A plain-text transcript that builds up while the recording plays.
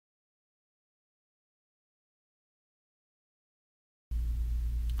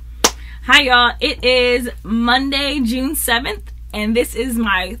Hi y'all, it is Monday, June 7th, and this is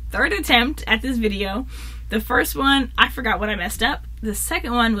my third attempt at this video. The first one, I forgot what I messed up. The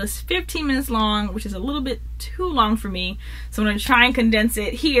second one was 15 minutes long, which is a little bit too long for me. So I'm going to try and condense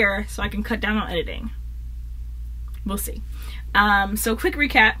it here so I can cut down on editing. We'll see. So quick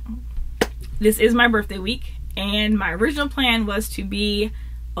recap. This is my birthday week, and my original plan was to be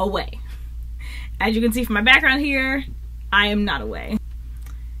away. As you can see from my background here, I am not away.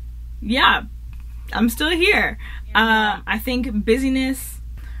 Yeah, I'm still here. I think busyness,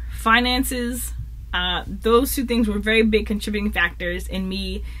 finances, those two things were very big contributing factors in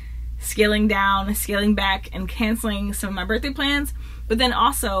me scaling down, scaling back, and canceling some of my birthday plans. But then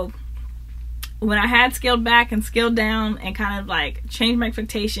also, when I had scaled back and scaled down and kind of like changed my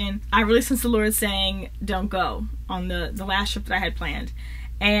expectation, I really sensed the Lord saying, don't go on the last trip that I had planned.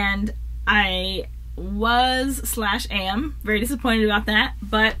 And I am very disappointed about that,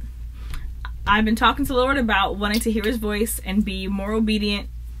 but I've been talking to the Lord about wanting to hear his voice and be more obedient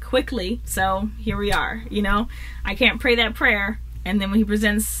quickly. So here we are. You know, I can't pray that prayer and then when he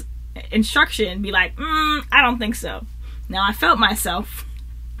presents instruction be like, I don't think so. Now I felt myself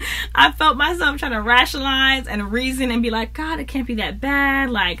trying to rationalize and reason and be like, God, it can't be that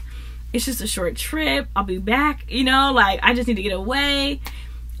bad. Like, it's just a short trip. I'll be back. You know, like, I just need to get away.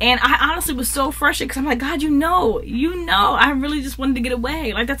 And I honestly was so frustrated because I'm like, God, you know, I really just wanted to get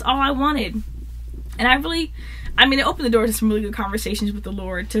away. Like, that's all I wanted. And it opened the door to some really good conversations with the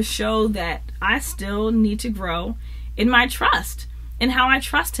Lord to show that I still need to grow in my trust and how I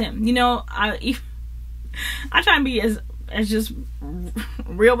trust him. You know, I try and be as just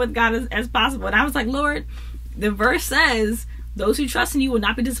real with God as possible. And I was like, Lord, the verse says, those who trust in you will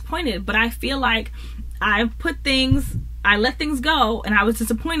not be disappointed. But I feel like I let things go and I was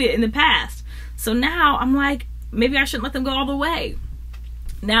disappointed in the past. So now I'm like, maybe I shouldn't let them go all the way.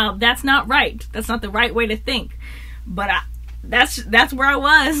 Now that's not right. That's not the right way to think. But that's where I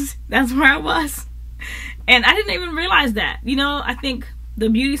was. That's where I was. And I didn't even realize that. You know, I think the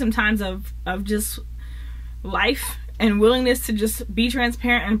beauty sometimes of just life and willingness to just be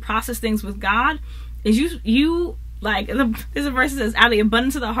transparent and process things with God is you like, there's a verse that says, out of the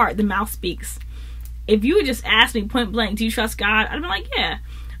abundance of the heart, the mouth speaks. If you would just ask me point blank, do you trust God? I'd be like, yeah.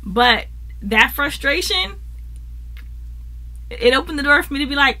 But that frustration, it opened the door for me to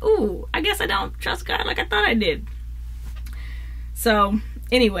be like, ooh, I guess I don't trust God like I thought I did. So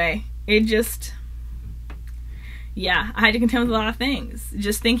anyway, I had to contend with a lot of things.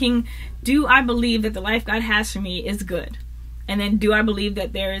 Just thinking, do I believe that the life God has for me is good? And then do I believe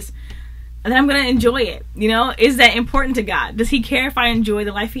that I'm going to enjoy it? You know, is that important to God? Does he care if I enjoy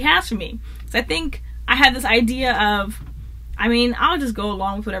the life he has for me? So I think I had this idea of, I'll just go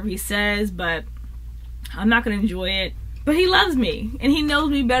along with whatever he says, but I'm not going to enjoy it. But he loves me, and he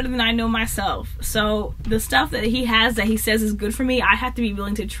knows me better than I know myself. So the stuff that he has that he says is good for me, I have to be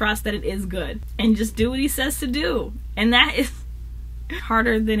willing to trust that it is good. And just do what he says to do. And that is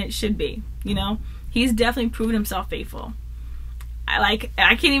harder than it should be, you know? He's definitely proven himself faithful. I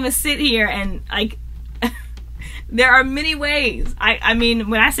can't even sit here and, there are many ways.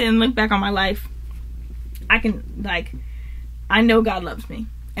 When I sit and look back on my life, I know God loves me.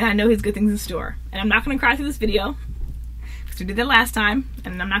 And I know his good things in store. And I'm not going to cry through this video. Because we did that last time.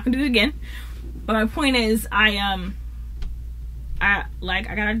 And I'm not going to do it again. But my point is, I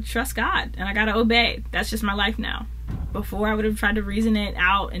gotta trust God. And I gotta obey. That's just my life now. Before I would have tried to reason it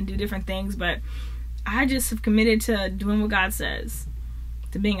out and do different things. But I just have committed to doing what God says.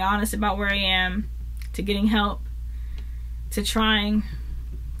 To being honest about where I am. To getting help. To trying.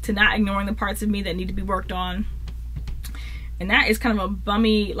 To not ignoring the parts of me that need to be worked on. And that is kind of a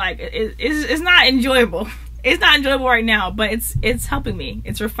bummy, it's not enjoyable. It's not enjoyable right now, but it's helping me.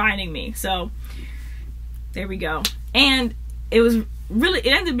 It's refining me. So there we go. And it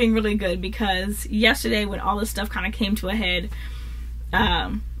ended up being really good because yesterday when all this stuff kind of came to a head,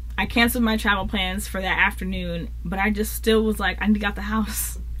 I canceled my travel plans for that afternoon, but I just still was like, I need to get out the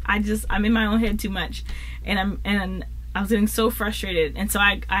house. I'm in my own head too much. And I was getting so frustrated. And so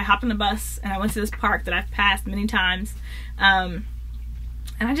I hopped on the bus and I went to this park that I've passed many times. And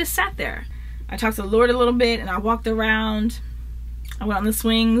I just sat there. I talked to the Lord a little bit and I walked around. I went on the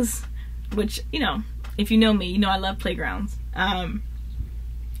swings, which, you know, if you know me, you know I love playgrounds. I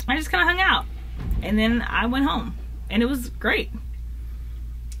just kind of hung out. And then I went home. And it was great.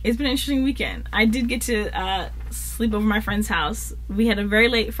 It's been an interesting weekend. I did get to sleep over my friend's house. We had a very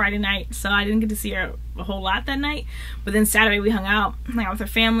late Friday night, so I didn't get to see her a whole lot that night. But then Saturday we hung out with her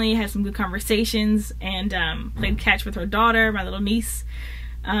family, had some good conversations, and played catch with her daughter, my little niece.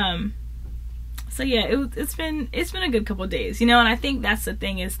 So yeah, it's been a good couple of days, you know. And I think that's the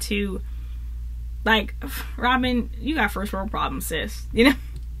thing is to Like, Robin, you got first world problems, sis. You know?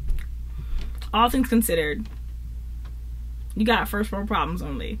 All things considered, you got first world problems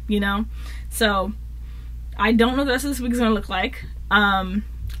only, you know? So, I don't know what the rest of this week is going to look like. And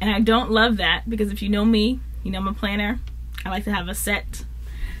I don't love that, because if you know me, you know I'm a planner. I like to have a set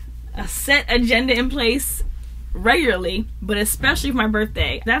agenda in place regularly, but especially for my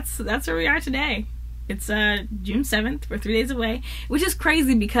birthday. That's where we are today. It's June 7th. We're 3 days away, which is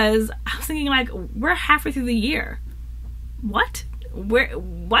crazy because I was thinking, like, we're halfway through the year. What? Where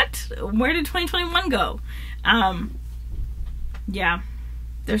did 2021 go? Yeah,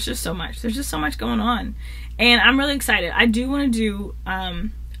 there's just so much. There's just so much going on, and I'm really excited. I do want to do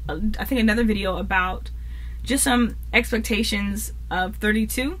I think another video about just some expectations of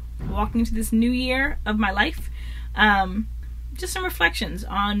 32, walking into this new year of my life. Just some reflections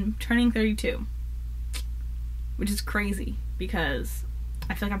on turning 32, which is crazy because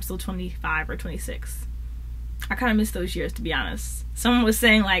I feel like I'm still 25 or 26. I kind of miss those years, to be honest. Someone was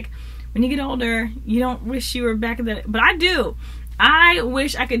saying, like, when you get older, you don't wish you were back in the... But I do. I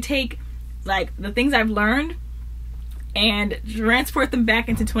wish I could take, like, the things I've learned and transport them back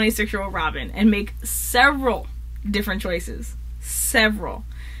into 26-year-old Robin and make several different choices. Several.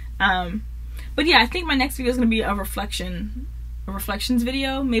 But yeah, I think my next video is going to be a reflections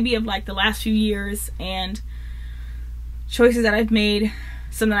video, maybe of, like, the last few years and choices that I've made,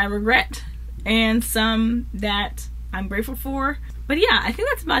 some that I regret, and some that I'm grateful for. But yeah, I think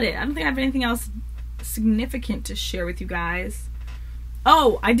that's about it. I don't think I have anything else significant to share with you guys.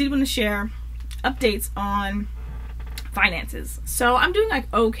 Oh, I did want to share updates on finances. So I'm doing,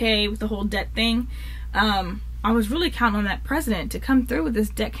 like, okay with the whole debt thing. I was really counting on that president to come through with this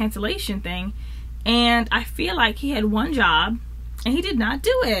debt cancellation thing, and I feel like he had one job and he did not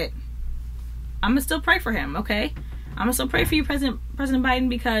do it. I'm gonna still pray for him, okay? I'm gonna still pray for you, President Biden,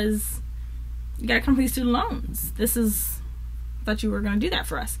 because you gotta complete student loans. I thought you were gonna do that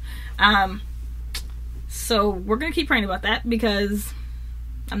for us. So we're gonna keep praying about that because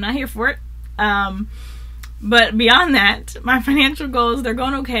I'm not here for it. But beyond that, my financial goals, they're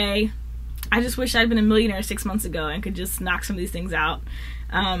going okay. I just wish I'd been a millionaire 6 months ago and could just knock some of these things out.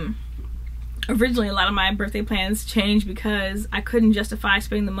 Originally, a lot of my birthday plans changed because I couldn't justify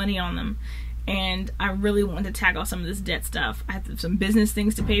spending the money on them. And I really wanted to tackle some of this debt stuff. I have some business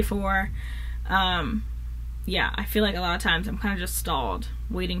things to pay for. Yeah, I feel like a lot of times I'm kind of just stalled,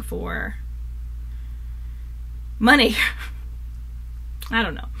 waiting for money. I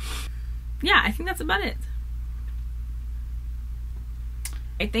don't know. Yeah, I think that's about it.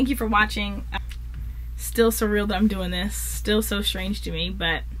 Hey, thank you for watching. Still surreal that I'm doing this. Still so strange to me,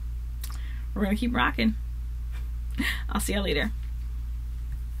 but we're gonna keep rocking. I'll see you later.